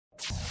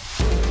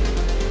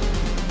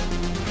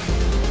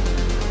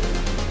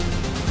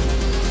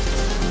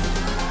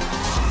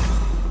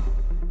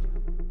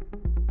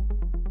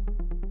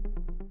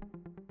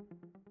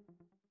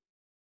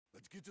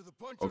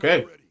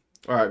Okay.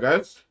 Alright,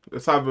 guys.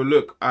 Let's have a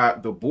look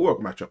at the Balrog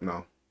matchup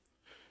now.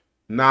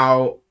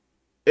 Now,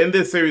 in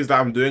this series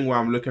that I'm doing where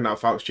I'm looking at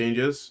Falke's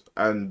changes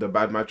and the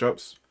bad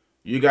matchups,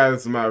 you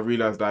guys might have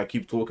realized that I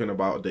keep talking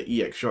about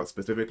the EX shot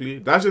specifically.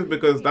 That's just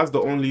because that's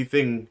the only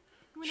thing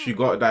she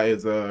got that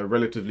is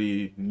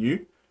relatively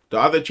new.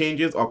 The other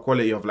changes are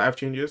quality of life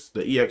changes.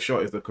 The EX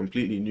shot is a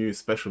completely new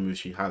special move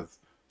she has.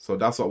 So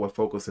that's what we're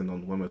focusing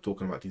on when we're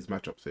talking about these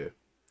matchups here.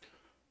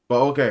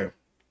 But okay,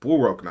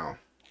 Balrog now.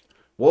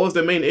 What was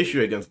the main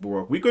issue against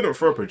Balrog? We couldn't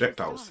throw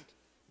projectiles.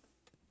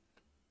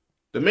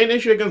 The main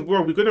issue against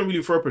Balrog, we couldn't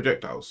really throw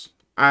projectiles.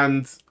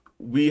 And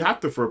we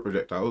had to throw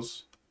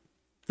projectiles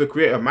to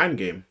create a mind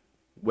game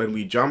when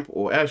we jump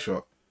or air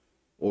shot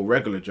or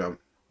regular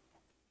jump.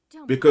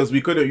 Because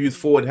we couldn't use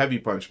forward heavy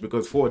punch,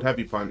 because forward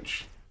heavy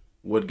punch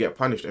would get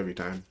punished every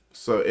time.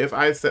 So if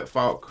I set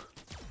Falke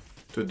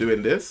to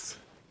doing this,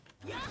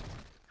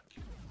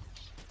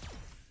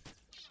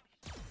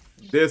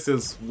 this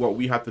is what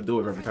we had to do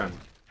with every time.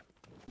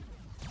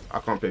 I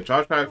can't play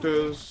charge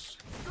characters.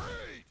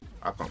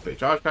 I can't play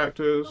charge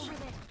characters.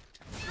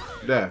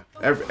 There,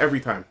 every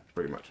time,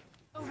 pretty much.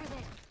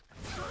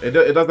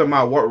 It doesn't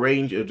matter what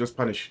range, it'll just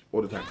punish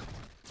all the time.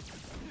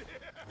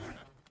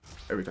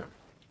 Every time.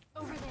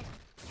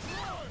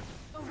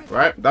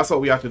 Right? That's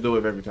what we have to do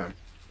with every time.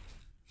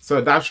 So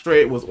that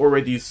straight was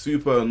already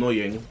super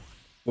annoying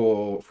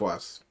for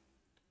us.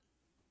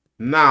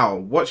 Now,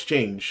 what's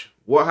changed?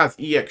 What has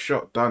EX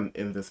Shot done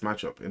in this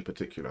matchup in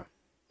particular?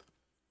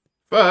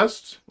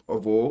 First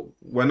of all,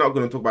 we're not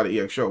going to talk about the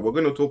EX Shot. We're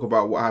going to talk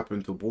about what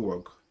happened to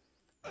Balrog.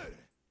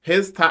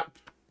 His tap,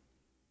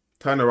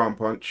 turnaround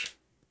punch.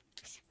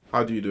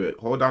 How do you do it?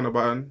 Hold down the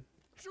button.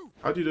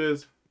 How do you do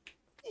this?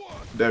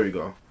 There we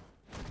go.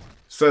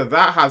 So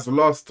that has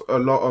lost a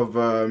lot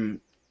of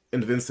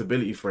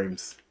invincibility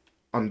frames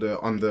on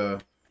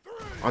the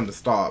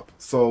startup.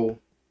 So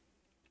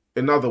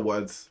in other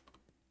words,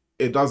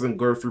 it doesn't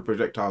go through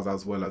projectiles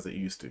as well as it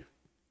used to,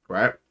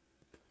 right?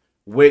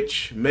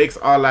 Which makes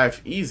our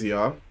life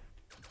easier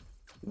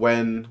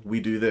when we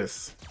do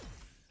this.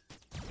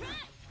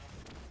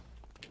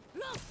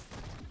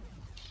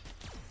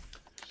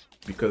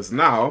 Because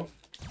now,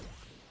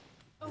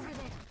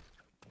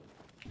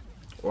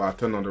 oh, I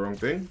turned on the wrong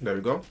thing. There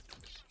we go.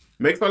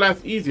 Makes our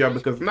life easier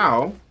because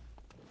now,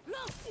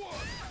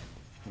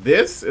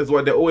 this is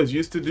what they always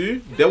used to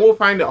do. They will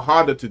find it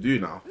harder to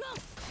do now.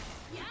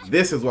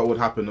 This is what would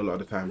happen a lot of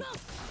the time.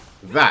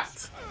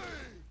 That.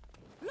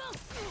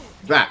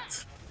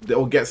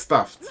 They'll get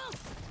stuffed.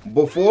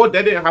 Before,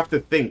 they didn't have to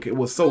think. It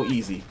was so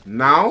easy.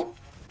 Now,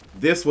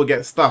 this will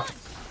get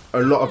stuffed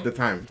a lot of the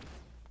time.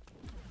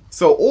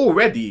 So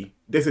already,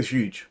 this is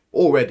huge.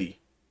 Already.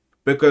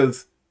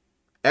 Because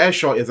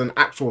airshot is an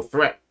actual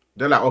threat.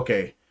 They're like,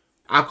 okay,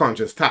 I can't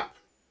just tap.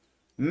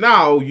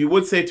 Now, you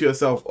would say to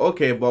yourself,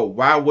 okay, but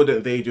why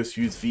wouldn't they just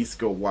use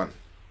V-Skill 1?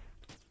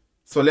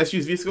 So let's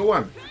use V-Skill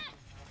 1.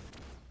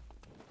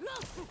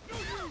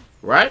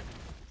 Right?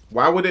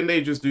 Why wouldn't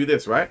they just do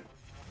this, right?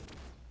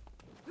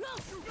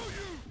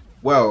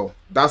 Well,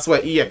 that's where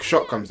EX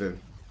Shot comes in.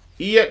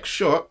 EX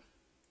Shot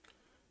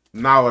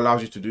now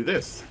allows you to do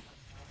this.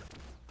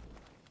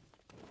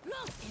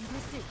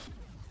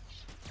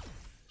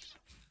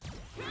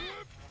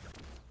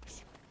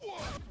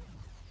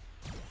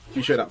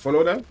 You show that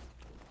follow there?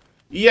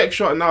 EX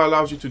Shot now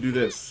allows you to do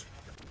this.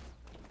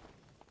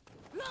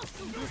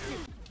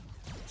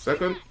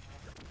 Second.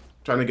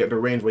 Trying to get the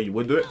range where you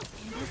would do it.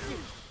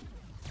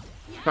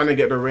 Trying to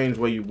get the range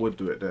where you would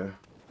do it there.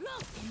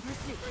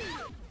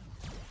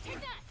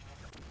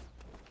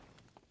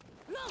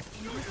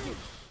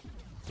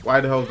 Why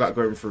the hell is that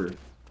going through?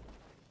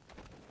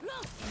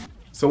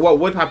 So what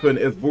would happen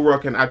is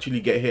Balrog can actually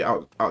get hit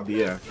out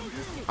the air.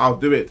 I'll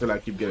do it till I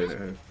keep getting it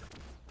here.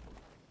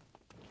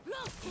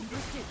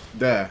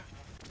 There.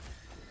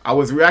 I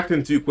was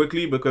reacting too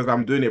quickly because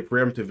I'm doing it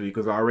preemptively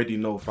because I already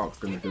know Falke's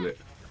going to do it.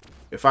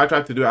 If I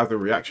try to do it as a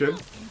reaction,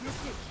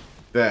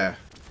 there.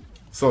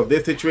 So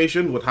this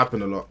situation would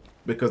happen a lot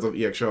because of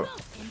EX Shot.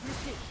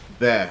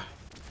 There.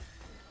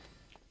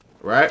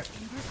 Right?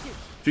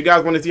 If you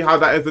guys want to see how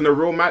that is in a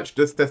real match,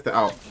 just test it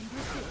out.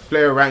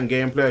 Play a ranked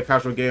game, play a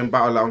casual game,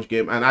 battle lounge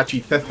game, and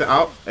actually test it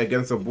out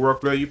against a Balrog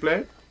player you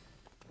play.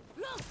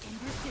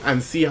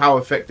 And see how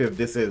effective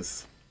this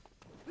is.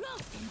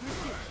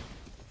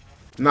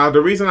 Now,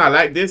 the reason I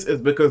like this is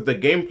because the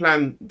game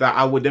plan that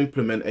I would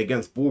implement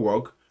against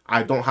Balrog,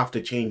 I don't have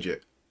to change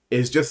it.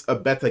 It's just a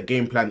better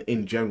game plan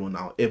in general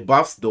now. It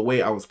buffs the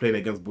way I was playing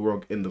against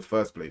Balrog in the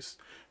first place.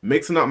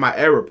 Mixing up my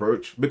air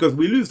approach, because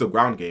we lose the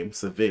ground game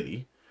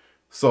severely.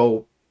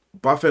 So,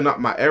 buffing up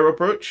my air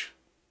approach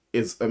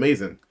is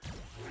amazing.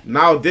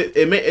 Now,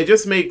 it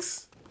just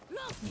makes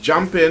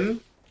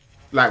jumping,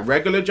 like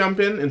regular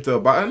jumping into a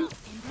button,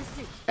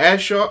 air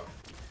shot,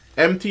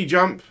 empty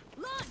jump,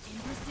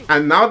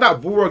 and now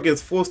that Balrog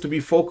is forced to be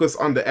focused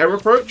on the air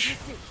approach,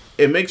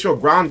 it makes your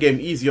ground game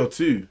easier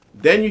too.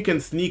 Then you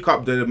can sneak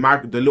up the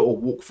little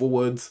walk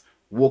forwards,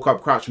 walk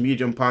up, crouch,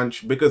 medium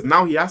punch, because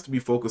now he has to be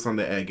focused on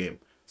the air game.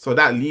 So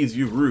that leaves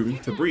you room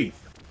to breathe.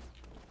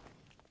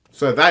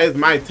 So that is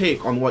my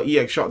take on what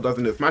EX Shot does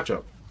in this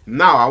matchup.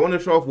 Now, I want to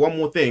show off one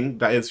more thing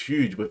that is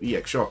huge with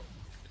EX Shot.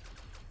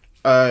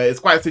 It's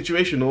quite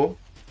situational,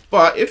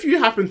 but if you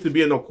happen to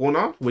be in a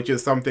corner, which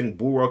is something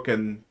Balrog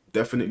can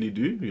definitely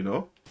do, you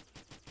know.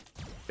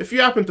 If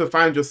you happen to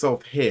find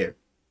yourself here,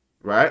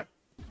 right?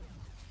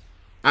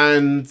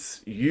 And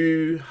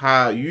you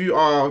are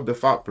the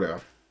Falke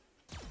player,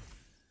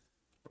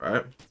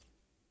 right?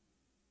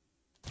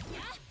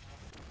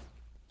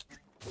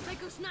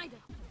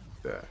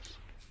 There.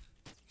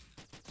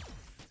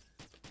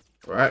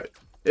 Right?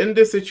 In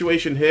this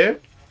situation here,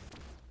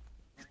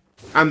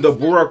 and the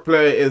Balrog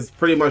player is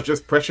pretty much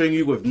just pressuring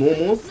you with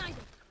normals.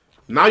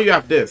 Now you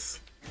have this.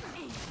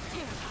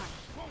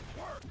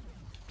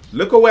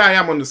 Look at where I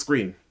am on the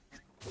screen.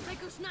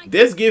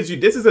 This gives you,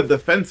 this is a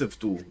defensive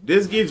tool.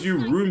 This gives you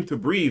room to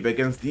breathe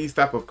against these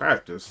type of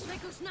characters.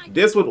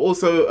 This would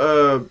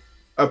also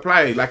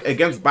apply like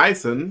against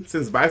Bison,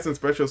 since Bison's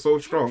pressure is so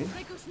strong.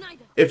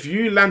 If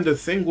you land a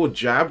single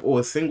jab or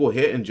a single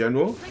hit in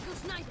general,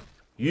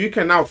 you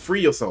can now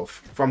free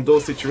yourself from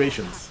those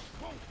situations.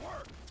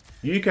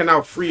 You can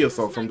now free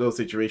yourself from those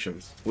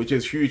situations, which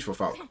is huge for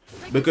Falke,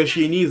 because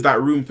she needs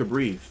that room to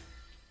breathe.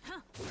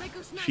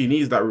 She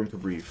needs that room to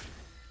breathe.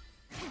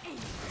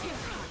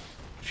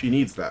 She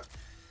needs that.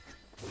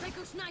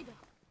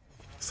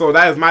 So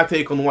that is my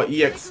take on what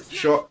EX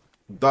Shot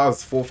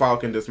does for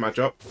Falke in this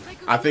matchup.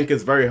 I think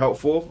it's very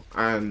helpful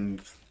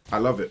and I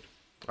love it.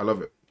 I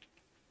love it.